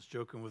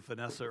joking with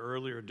Vanessa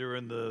earlier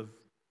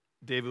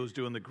David was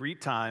doing the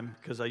greet time,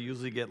 because I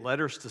usually get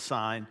letters to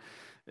sign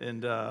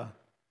and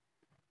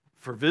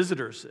for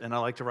visitors, and I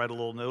like to write a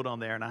little note on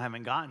there, and I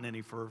haven't gotten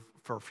any for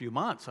a few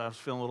months. I was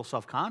feeling a little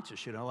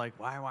self-conscious, like,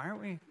 why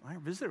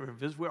aren't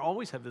visitors? We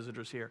always have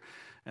visitors here.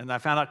 And I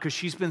found out because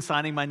she's been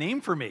signing my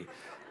name for me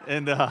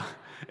and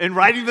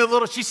writing the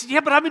little, she said, yeah,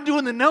 but I've been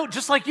doing the note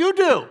just like you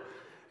do.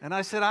 And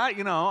I said, I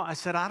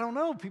don't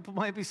know. People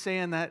might be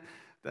saying that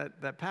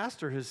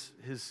pastor,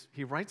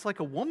 he writes like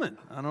a woman.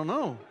 I don't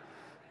know.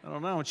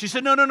 And she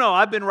said, no,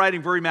 I've been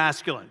writing very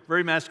masculine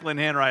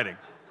handwriting.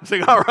 I was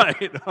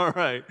like, all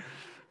right.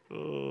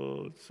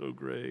 Oh, it's so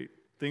great.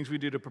 Things we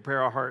do to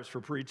prepare our hearts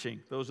for preaching.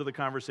 Those are the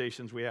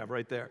conversations we have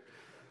right there.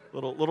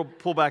 Little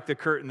pull back the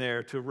curtain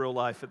there to real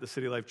life at the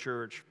City Life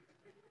Church.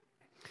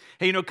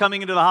 Hey,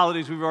 coming into the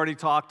holidays, we've already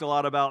talked a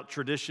lot about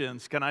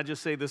traditions. Can I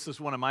just say this is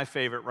one of my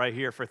favorite right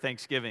here for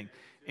Thanksgiving?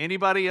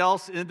 Anybody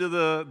else into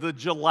the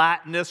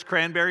gelatinous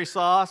cranberry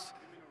sauce?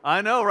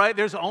 I know, right?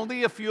 There's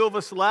only a few of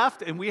us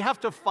left, and we have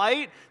to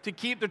fight to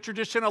keep the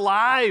tradition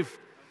alive.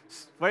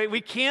 Right?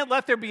 We can't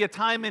let there be a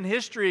time in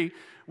history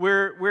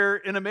where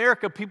in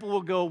America people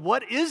will go,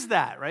 what is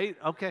that, right?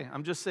 Okay,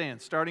 I'm just saying,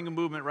 starting a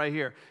movement right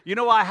here. You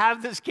know why I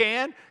have this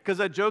can? Because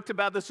I joked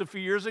about this a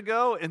few years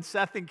ago, and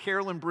Seth and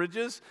Carolyn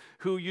Bridges,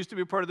 who used to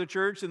be part of the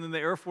church, and then the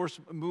Air Force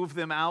moved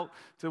them out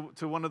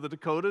to one of the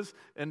Dakotas,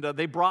 and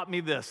they brought me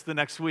this the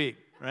next week,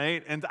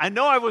 right? And I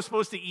know I was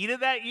supposed to eat it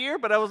that year,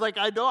 but I was like,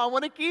 I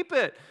want to keep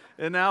it.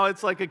 And now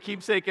it's like a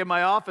keepsake in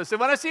my office. And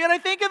when I see it, I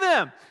think of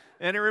them.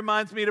 And it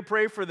reminds me to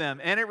pray for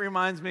them. And it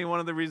reminds me one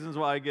of the reasons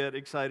why I get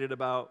excited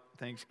about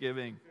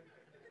Thanksgiving.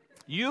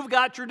 You've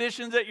got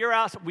traditions at your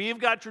house. We've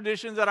got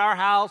traditions at our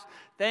house.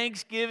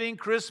 Thanksgiving,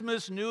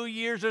 Christmas, New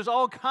Year's. There's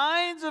all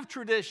kinds of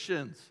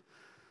traditions.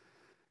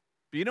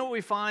 But you know what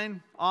we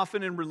find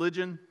often in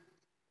religion?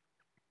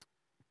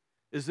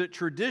 Is that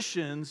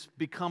traditions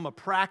become a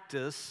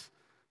practice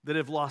that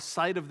have lost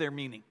sight of their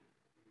meaning.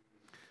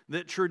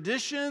 That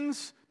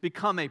traditions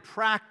become a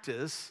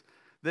practice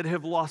that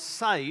have lost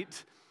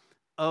sight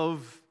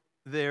of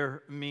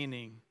their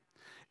meaning.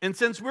 And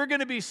since we're going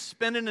to be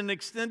spending an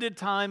extended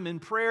time in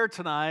prayer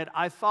tonight,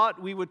 I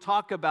thought we would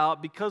talk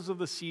about, because of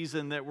the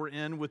season that we're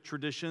in with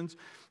traditions,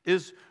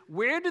 is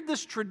where did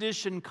this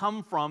tradition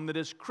come from that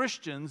as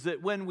Christians,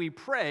 that when we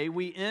pray,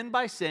 we end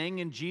by saying,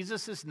 in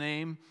Jesus'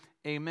 name,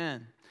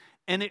 amen.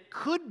 And it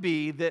could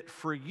be that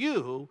for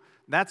you,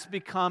 that's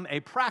become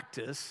a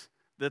practice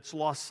that's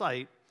lost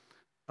sight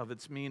of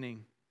its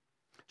meaning.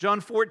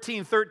 John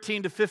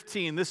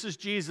 14:13-15, this is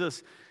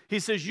Jesus. He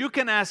says, you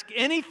can ask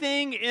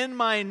anything in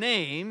my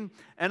name,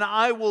 and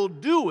I will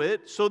do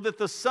it so that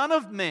the Son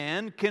of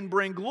Man can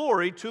bring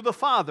glory to the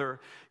Father.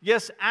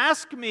 Yes,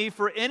 ask me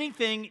for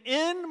anything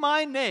in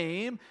my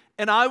name,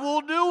 and I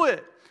will do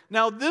it.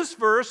 Now, this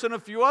verse and a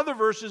few other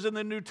verses in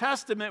the New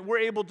Testament we're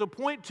able to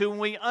point to when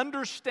we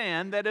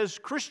understand that as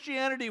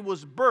Christianity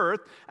was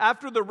birthed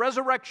after the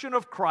resurrection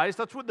of Christ,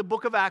 that's what the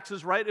book of Acts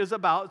is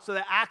about. It's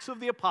the Acts of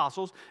the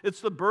Apostles.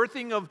 It's the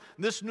birthing of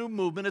this new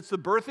movement. It's the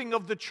birthing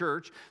of the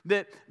church,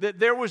 that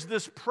there was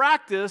this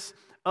practice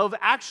of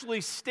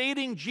actually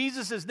stating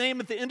Jesus' name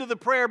at the end of the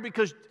prayer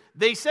because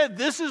they said,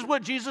 this is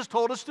what Jesus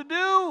told us to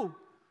do.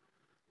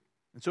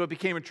 And so it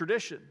became a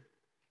tradition.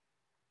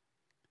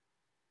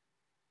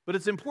 But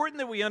it's important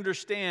that we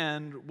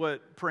understand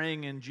what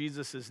praying in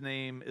Jesus'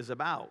 name is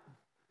about.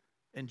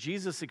 And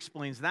Jesus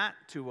explains that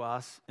to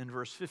us in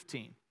verse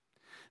 15.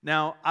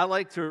 Now, I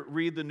like to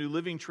read the New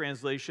Living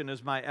Translation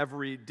as my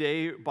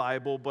everyday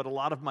Bible, but a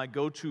lot of my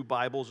go-to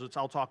Bibles, which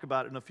I'll talk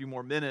about in a few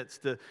more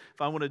minutes, if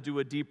I want to do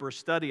a deeper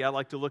study, I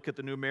like to look at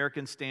the New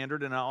American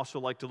Standard, and I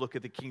also like to look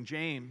at the King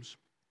James.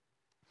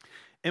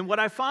 And what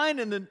I find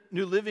in the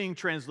New Living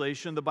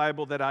Translation, the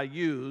Bible that I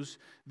use,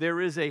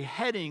 there is a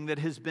heading that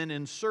has been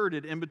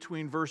inserted in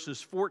between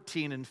verses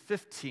 14 and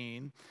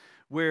 15,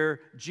 where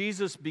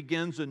Jesus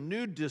begins a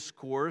new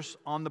discourse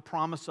on the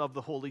promise of the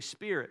Holy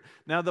Spirit.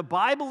 Now, the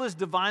Bible is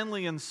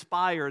divinely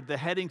inspired. The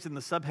headings and the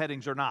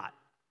subheadings are not.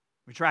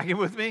 You tracking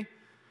with me?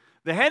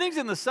 The headings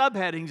and the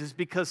subheadings is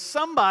because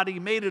somebody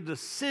made a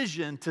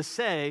decision to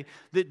say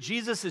that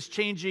Jesus is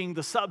changing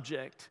the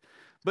subject.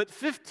 But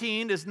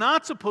 15 is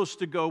not supposed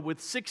to go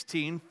with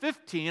 16.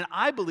 15,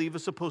 I believe,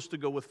 is supposed to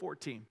go with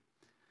 14.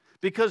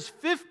 Because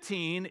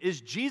 15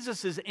 is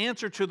Jesus'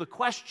 answer to the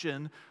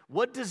question,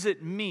 what does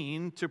it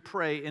mean to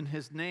pray in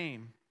His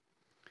name?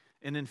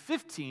 And in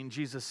 15,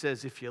 Jesus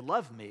says, if you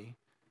love me,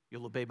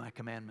 you'll obey my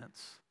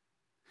commandments.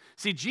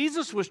 See,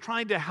 Jesus was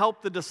trying to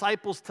help the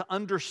disciples to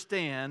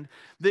understand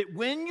that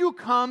when you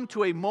come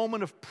to a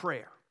moment of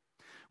prayer,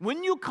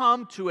 when you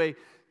come to a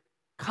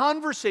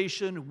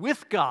conversation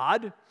with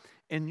God,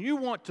 and you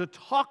want to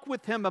talk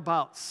with Him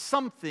about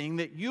something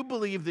that you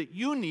believe that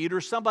you need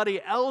or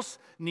somebody else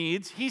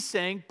needs, He's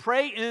saying,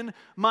 pray in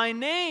my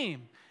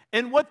name.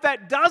 And what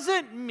that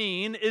doesn't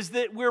mean is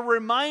that we're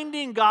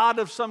reminding God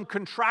of some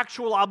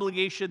contractual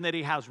obligation that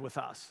He has with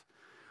us.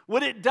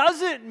 What it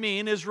doesn't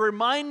mean is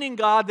reminding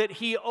God that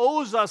He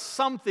owes us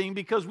something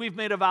because we've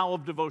made a vow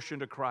of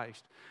devotion to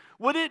Christ.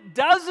 What it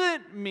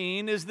doesn't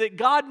mean is that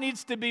God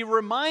needs to be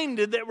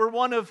reminded that we're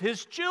one of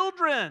His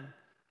children.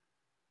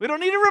 We don't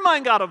need to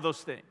remind God of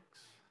those things.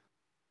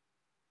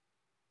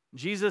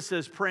 Jesus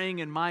says, praying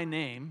in my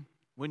name,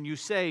 when you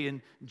say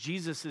in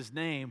Jesus'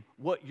 name,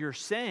 what you're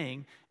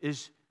saying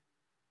is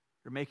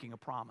you're making a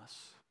promise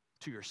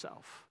to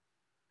yourself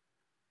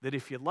that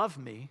if you love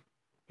me,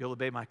 you'll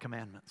obey my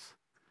commandments.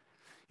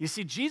 You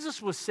see,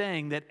 Jesus was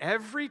saying that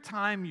every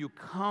time you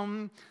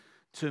come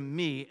to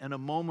me in a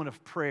moment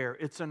of prayer,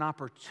 it's an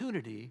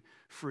opportunity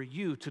for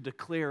you to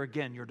declare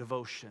again your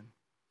devotion.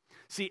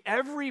 See,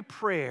 every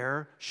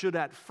prayer should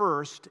at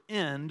first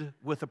end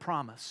with a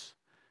promise.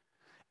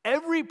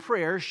 Every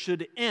prayer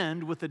should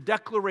end with a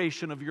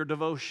declaration of your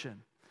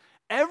devotion.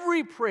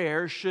 Every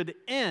prayer should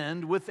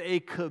end with a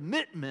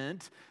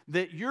commitment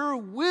that you're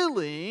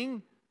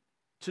willing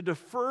to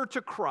defer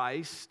to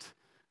Christ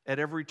at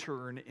every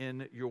turn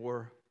in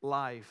your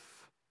life.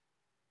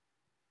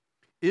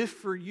 If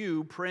for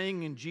you,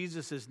 praying in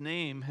Jesus'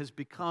 name has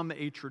become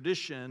a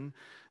tradition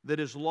that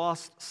has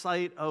lost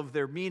sight of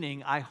their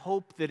meaning, I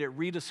hope that it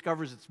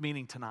rediscovers its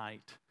meaning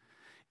tonight.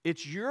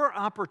 It's your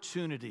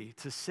opportunity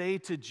to say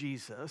to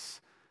Jesus,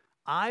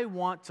 I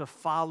want to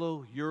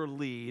follow your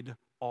lead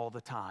all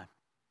the time.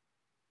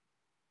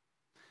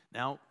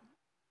 Now,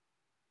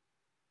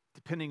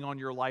 depending on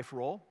your life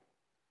role,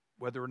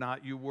 whether or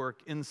not you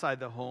work inside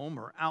the home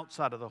or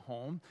outside of the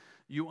home,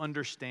 you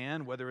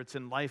understand whether it's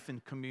in life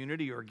and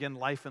community or, again,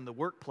 life in the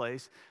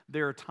workplace,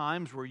 there are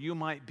times where you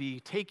might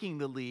be taking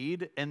the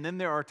lead, and then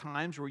there are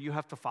times where you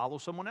have to follow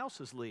someone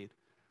else's lead.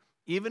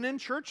 Even in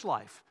church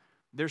life,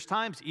 there's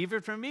times, even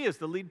for me as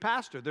the lead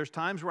pastor, there's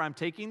times where I'm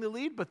taking the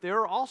lead, but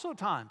there are also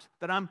times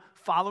that I'm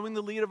following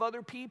the lead of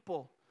other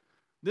people.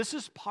 This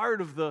is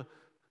part of the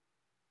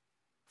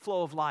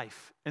flow of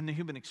life and the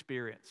human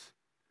experience.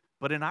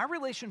 But in our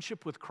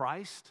relationship with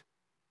Christ,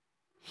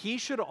 He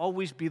should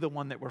always be the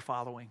one that we're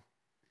following.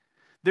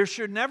 There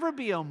should never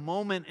be a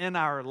moment in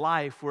our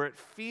life where it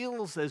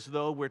feels as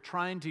though we're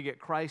trying to get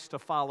Christ to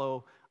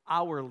follow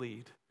our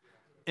lead.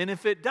 And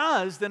if it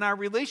does, then our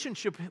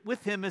relationship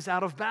with Him is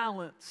out of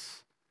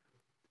balance.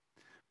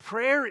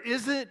 Prayer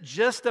isn't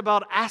just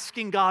about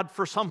asking God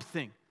for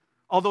something,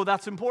 although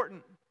that's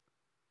important.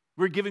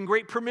 We're given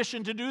great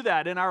permission to do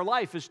that in our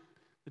life as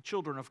the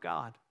children of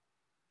God.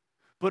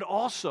 But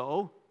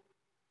also,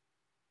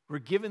 we're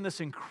given this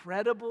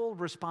incredible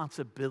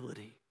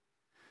responsibility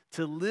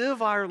to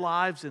live our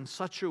lives in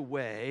such a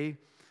way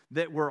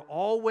that we're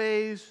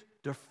always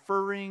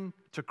deferring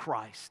to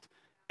Christ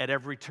at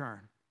every turn.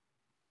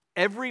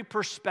 Every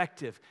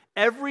perspective,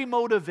 every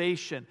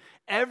motivation,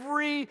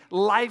 every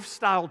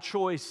lifestyle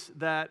choice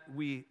that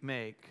we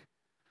make.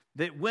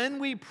 That when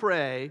we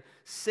pray,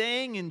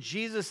 saying in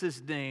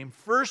Jesus' name,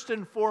 first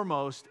and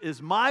foremost,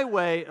 is my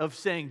way of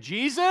saying,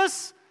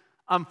 Jesus,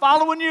 I'm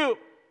following you.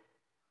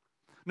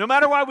 No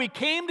matter why we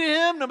came to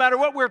Him, no matter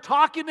what we're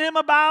talking to Him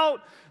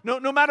about,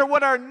 no matter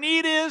what our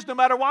need is, no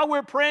matter why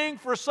we're praying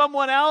for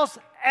someone else,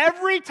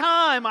 every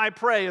time I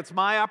pray, it's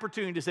my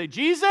opportunity to say,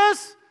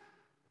 Jesus,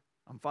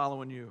 I'm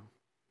following you.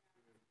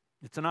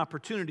 It's an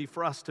opportunity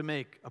for us to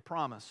make a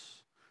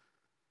promise.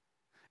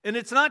 And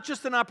it's not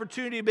just an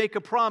opportunity to make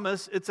a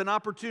promise, it's an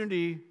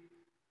opportunity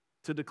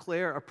to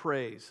declare a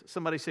praise.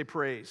 Somebody say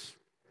praise.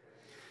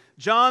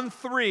 John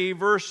 3,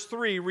 verse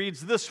 3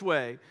 reads this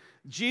way.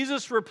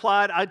 Jesus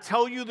replied, I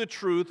tell you the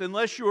truth,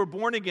 unless you are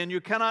born again,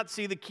 you cannot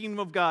see the kingdom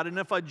of God. And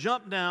if I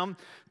jump down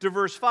to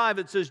verse 5,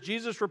 it says,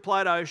 Jesus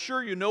replied, I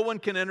assure you, no one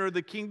can enter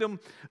the kingdom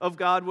of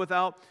God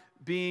without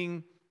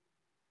being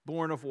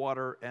born of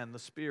water and the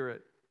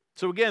Spirit.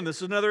 So again, this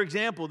is another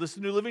example. This is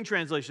the New Living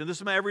Translation. This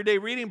is my everyday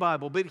reading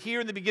Bible. But here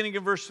in the beginning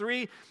of verse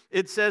 3,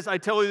 it says, I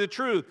tell you the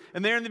truth.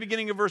 And there in the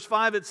beginning of verse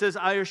 5, it says,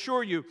 I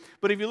assure you.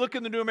 But if you look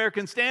in the New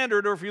American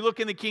Standard, or if you look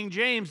in the King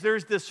James,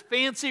 there's this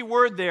fancy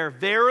word there,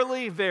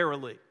 verily,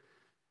 verily.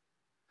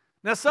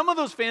 Now, some of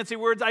those fancy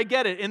words, I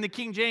get it, in the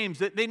King James,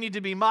 that they need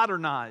to be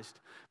modernized.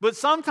 But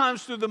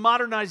sometimes through the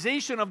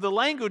modernization of the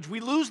language, we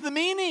lose the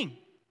meaning.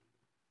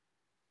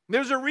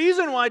 There's a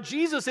reason why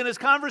Jesus, in his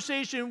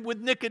conversation with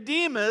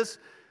Nicodemus,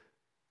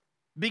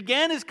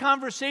 began his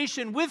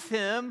conversation with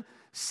him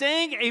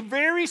saying a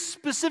very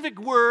specific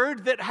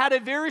word that had a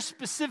very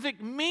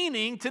specific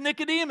meaning to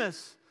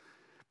Nicodemus.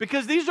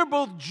 Because these are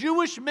both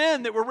Jewish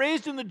men that were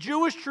raised in the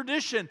Jewish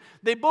tradition.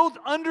 They both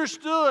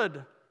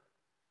understood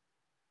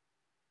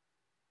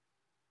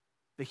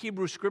the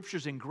Hebrew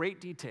Scriptures in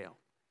great detail.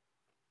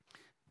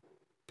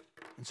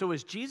 And so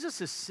as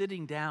Jesus is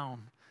sitting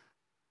down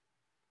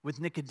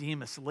with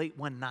Nicodemus late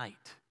one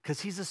night, because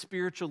he's a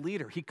spiritual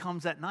leader. He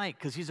comes at night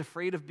because he's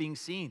afraid of being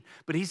seen.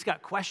 But he's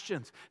got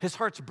questions. His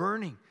heart's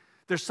burning.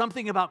 There's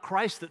something about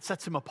Christ that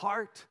sets him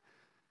apart.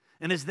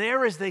 And as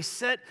they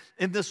sit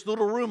in this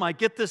little room, I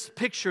get this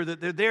picture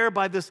that they're there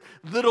by this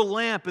little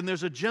lamp and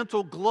there's a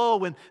gentle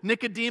glow and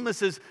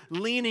Nicodemus is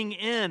leaning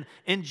in.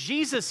 And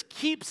Jesus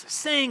keeps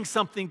saying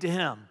something to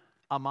him.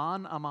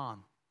 Aman, aman.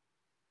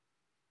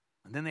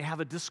 And then they have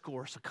a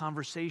discourse, a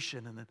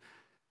conversation, and then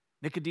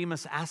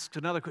Nicodemus asks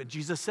another question.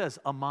 Jesus says,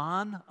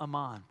 Aman,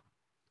 aman.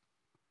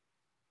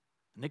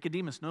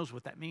 Nicodemus knows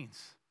what that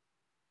means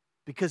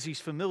because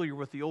he's familiar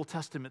with the Old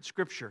Testament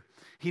scripture.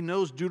 He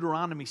knows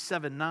Deuteronomy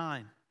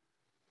 7:9.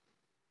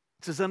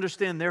 It says,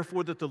 understand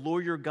therefore that the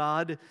Lord your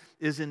God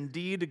is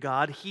indeed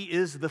God. He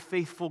is the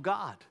faithful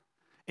God.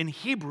 In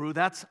Hebrew,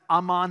 that's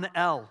Aman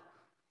El.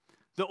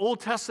 The Old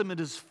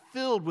Testament is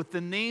filled with the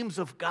names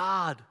of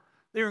God.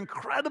 They're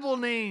incredible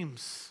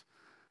names.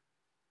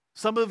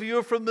 Some of you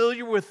are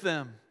familiar with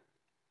them.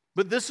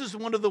 But this is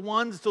one of the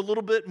ones that's a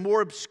little bit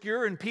more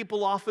obscure and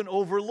people often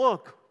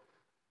overlook.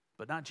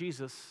 But not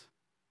Jesus.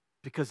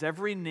 Because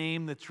every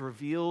name that's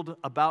revealed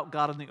about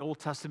God in the Old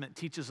Testament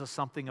teaches us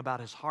something about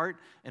His heart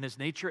and His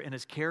nature and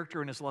His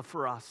character and His love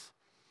for us.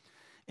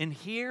 And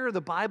here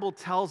the Bible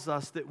tells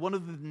us that one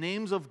of the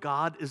names of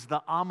God is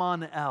the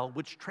Aman El,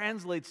 which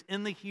translates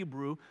in the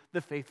Hebrew,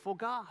 the faithful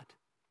God.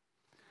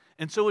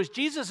 And so as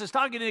Jesus is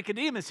talking to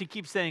Nicodemus, He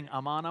keeps saying,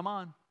 Aman,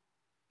 Aman.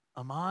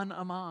 Aman,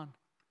 Aman.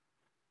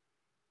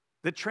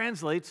 That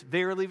translates,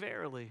 verily,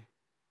 verily.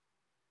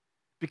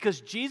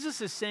 Because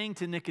Jesus is saying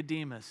to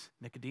Nicodemus,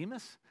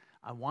 Nicodemus,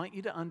 I want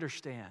you to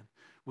understand,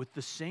 with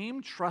the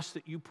same trust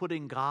that you put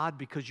in God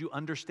because you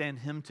understand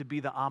Him to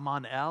be the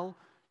Aman El,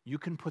 you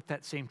can put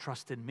that same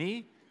trust in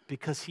me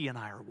because He and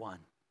I are one.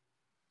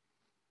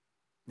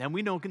 Now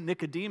we know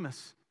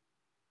Nicodemus,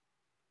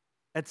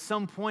 at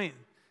some point,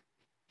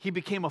 he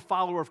became a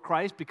follower of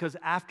Christ because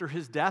after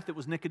his death, it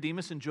was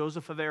Nicodemus and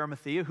Joseph of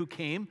Arimathea who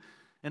came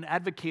and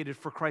advocated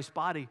for Christ's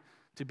body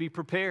to be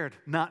prepared,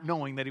 not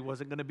knowing that He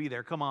wasn't going to be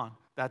there. Come on,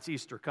 that's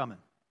Easter coming,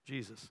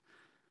 Jesus.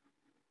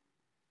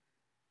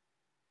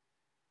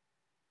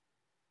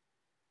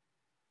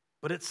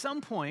 But at some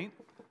point,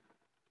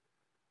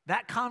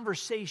 that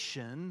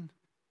conversation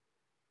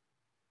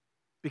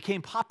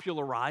became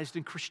popularized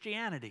in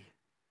Christianity.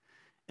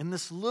 And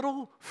this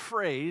little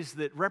phrase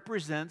that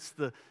represents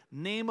the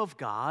name of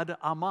God,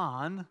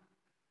 Aman,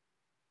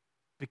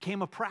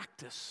 became a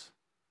practice.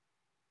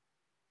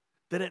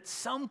 That at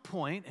some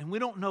point, and we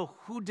don't know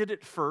who did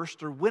it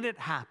first or when it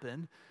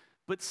happened,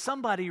 but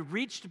somebody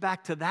reached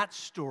back to that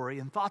story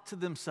and thought to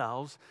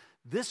themselves,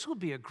 this would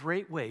be a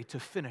great way to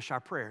finish our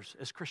prayers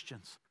as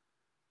Christians.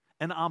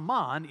 And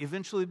Aman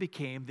eventually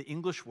became the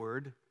English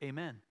word,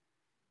 amen.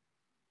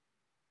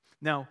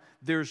 Now,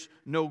 there's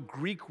no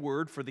Greek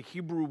word for the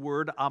Hebrew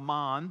word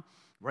Aman,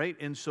 right?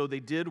 And so they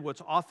did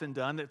what's often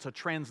done. It's a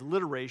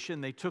transliteration.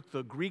 They took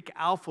the Greek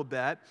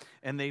alphabet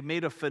and they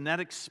made a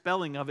phonetic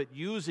spelling of it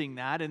using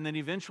that. And then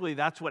eventually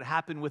that's what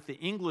happened with the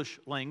English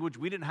language.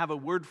 We didn't have a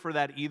word for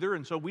that either.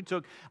 And so we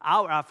took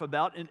our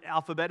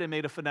alphabet and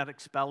made a phonetic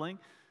spelling.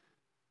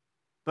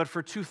 But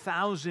for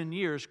 2,000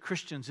 years,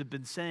 Christians have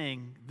been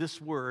saying this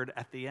word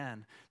at the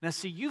end. Now,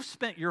 see, you've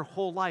spent your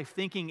whole life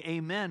thinking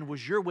amen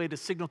was your way to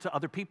signal to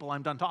other people,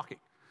 I'm done talking.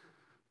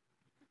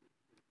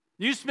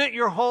 You spent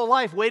your whole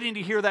life waiting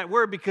to hear that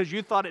word because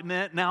you thought it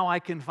meant now I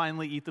can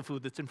finally eat the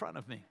food that's in front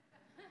of me,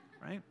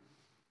 right?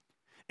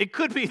 It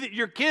could be that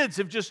your kids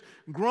have just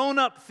grown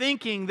up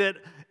thinking that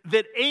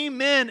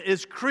amen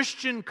is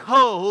Christian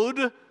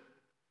code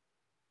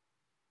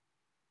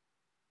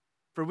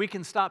for we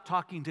can stop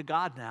talking to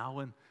God now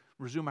and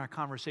resume our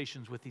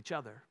conversations with each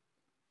other.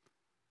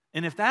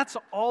 And if that's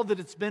all that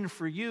it's been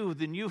for you,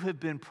 then you have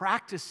been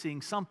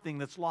practicing something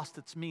that's lost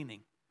its meaning.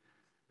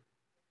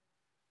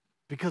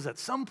 Because at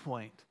some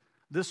point,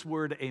 this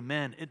word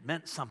amen, it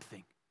meant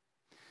something.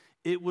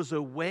 It was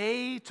a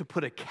way to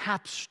put a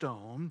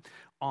capstone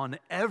on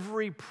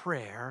every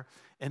prayer,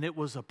 and it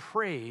was a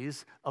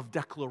praise of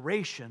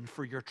declaration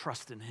for your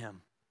trust in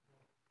Him.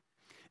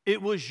 It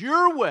was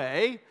your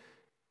way.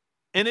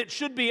 And it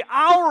should be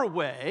our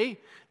way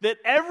that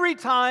every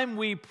time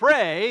we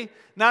pray,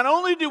 not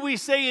only do we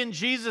say in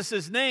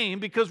Jesus' name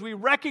because we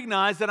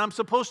recognize that I'm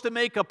supposed to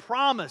make a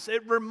promise.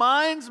 It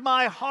reminds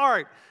my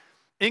heart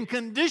and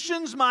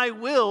conditions my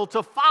will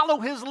to follow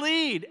His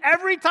lead.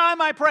 Every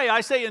time I pray,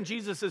 I say in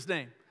Jesus'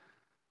 name.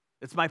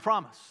 It's my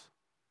promise.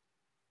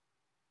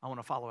 I want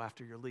to follow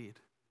after your lead.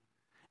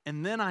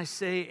 And then I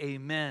say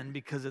amen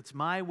because it's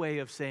my way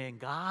of saying,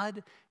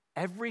 God,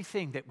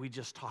 everything that we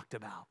just talked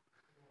about,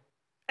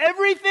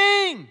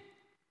 everything,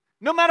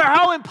 no matter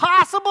how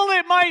impossible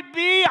it might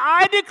be,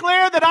 I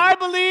declare that I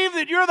believe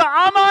that you're the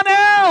Aman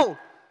El,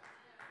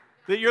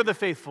 that you're the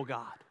faithful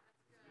God.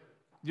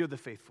 You're the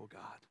faithful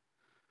God.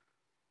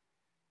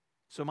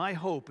 So my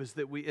hope is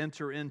that we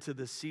enter into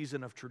this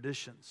season of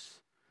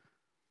traditions,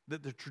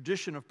 that the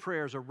tradition of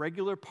prayer is a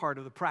regular part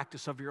of the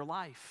practice of your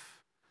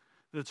life,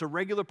 that it's a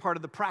regular part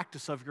of the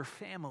practice of your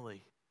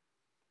family.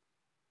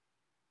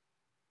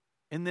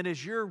 And that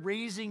as you're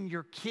raising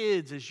your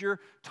kids, as you're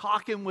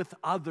talking with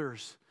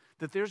others,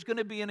 that there's going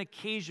to be an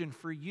occasion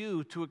for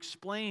you to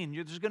explain.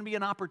 There's going to be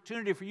an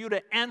opportunity for you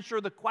to answer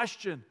the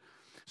question.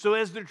 So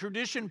as the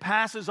tradition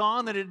passes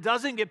on, that it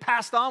doesn't get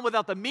passed on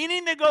without the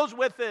meaning that goes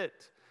with it.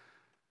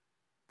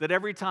 That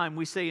every time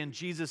we say in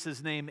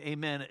Jesus' name,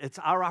 amen, it's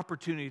our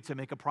opportunity to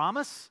make a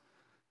promise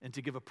and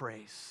to give a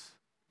praise.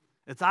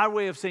 It's our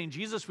way of saying,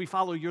 Jesus, we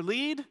follow your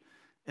lead.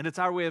 And it's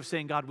our way of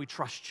saying, God, we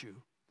trust you,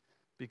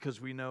 because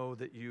we know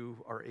that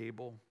you are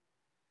able.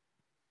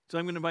 So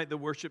I'm going to invite the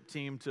worship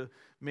team to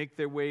make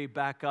their way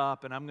back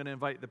up, and I'm going to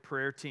invite the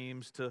prayer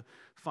teams to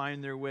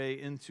find their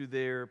way into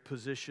their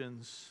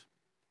positions.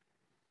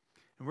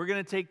 And we're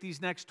going to take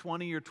these next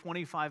 20 or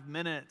 25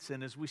 minutes,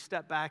 and as we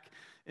step back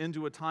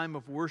into a time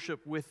of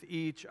worship with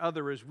each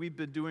other, as we've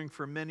been doing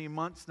for many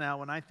months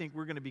now, and I think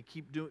we're going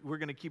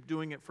to keep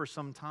doing it for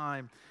some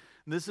time.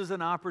 And this is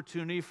an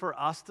opportunity for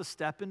us to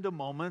step into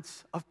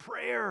moments of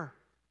prayer.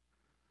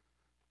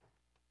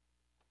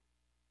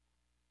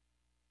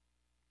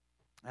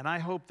 And I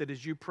hope that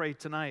as you pray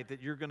tonight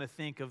that you're going to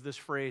think of this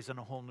phrase in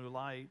a whole new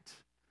light.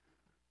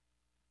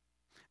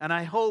 And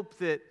I hope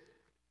that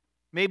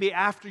maybe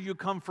after you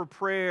come for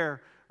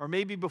prayer, or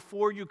maybe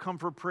before you come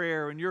for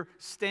prayer, and you're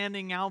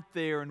standing out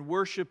there and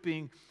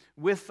worshiping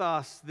with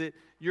us, that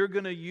you're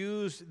going to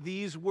use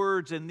these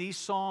words and these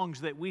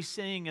songs that we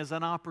sing as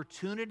an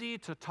opportunity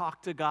to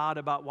talk to God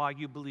about why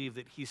you believe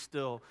that He's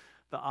still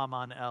the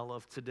Aman El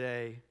of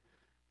today.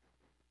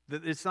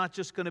 That it's not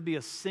just going to be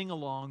a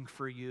sing-along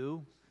for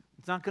you.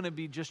 It's not going to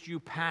be just you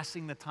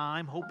passing the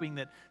time, hoping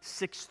that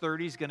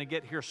 6:30 is going to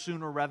get here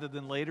sooner rather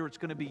than later. It's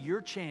going to be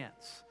your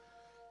chance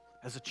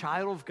as a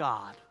child of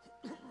God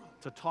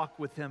to talk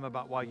with Him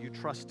about why you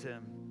trust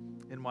Him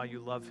and why you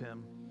love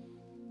Him.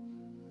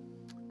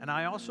 And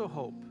I also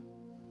hope,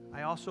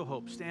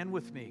 stand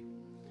with me.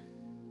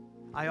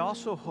 I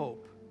also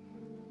hope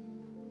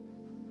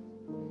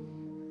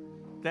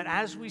that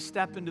as we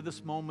step into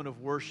this moment of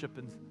worship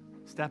and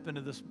step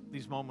into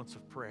these moments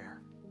of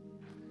prayer,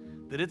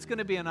 that it's going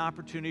to be an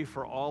opportunity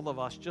for all of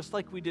us, just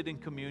like we did in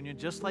communion,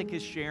 just like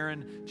as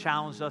Sharon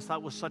challenged us,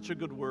 that was such a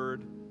good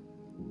word,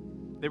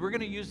 that we're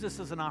going to use this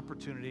as an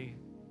opportunity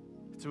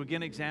to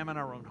again examine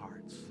our own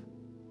hearts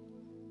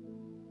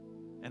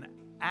and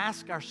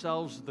ask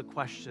ourselves the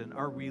question,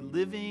 are we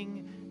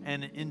living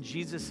an in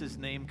Jesus'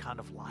 name kind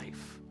of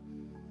life?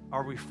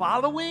 Are we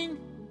following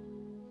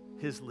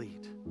His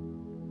lead?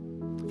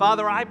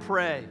 Father, I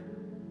pray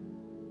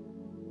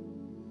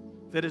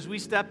that as we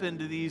step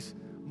into these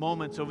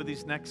moments over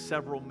these next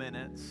several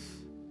minutes,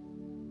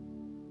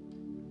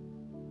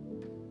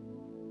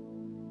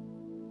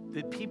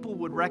 that people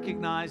would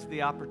recognize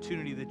the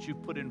opportunity that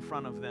you've put in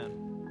front of them.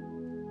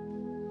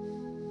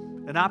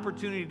 An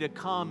opportunity to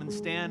come and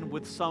stand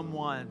with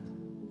someone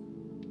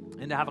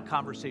and to have a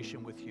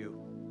conversation with you.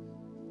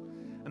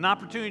 An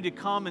opportunity to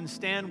come and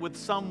stand with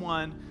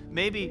someone,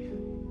 maybe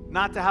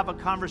not to have a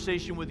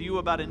conversation with you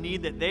about a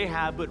need that they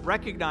have, but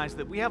recognize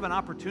that we have an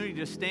opportunity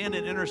to stand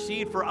and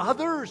intercede for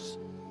others.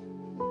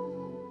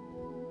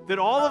 That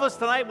all of us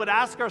tonight would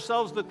ask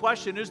ourselves the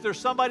question, is there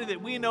somebody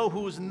that we know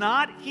who's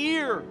not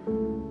here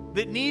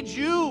that needs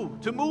you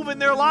to move in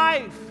their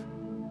life?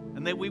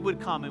 And that we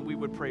would come and we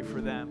would pray for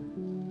them.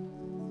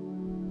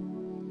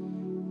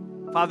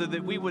 Father,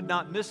 that we would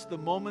not miss the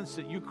moments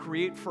that you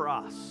create for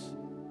us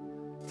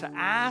to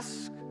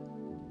ask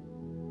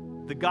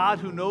the God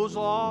who knows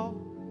all,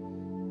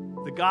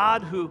 the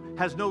God who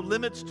has no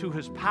limits to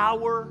His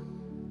power,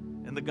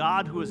 and the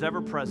God who is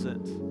ever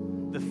present,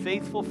 the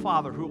faithful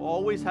Father who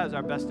always has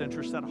our best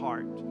interest at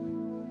heart,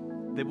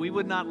 that we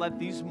would not let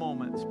these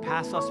moments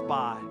pass us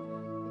by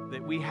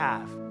that we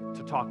have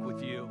to talk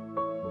with you.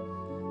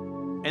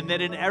 And that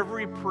in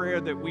every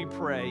prayer that we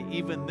pray,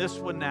 even this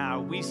one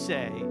now, we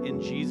say in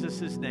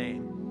Jesus'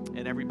 name.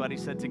 And everybody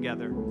said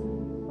together,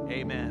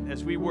 amen.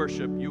 As we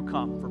worship, you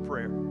come for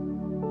prayer.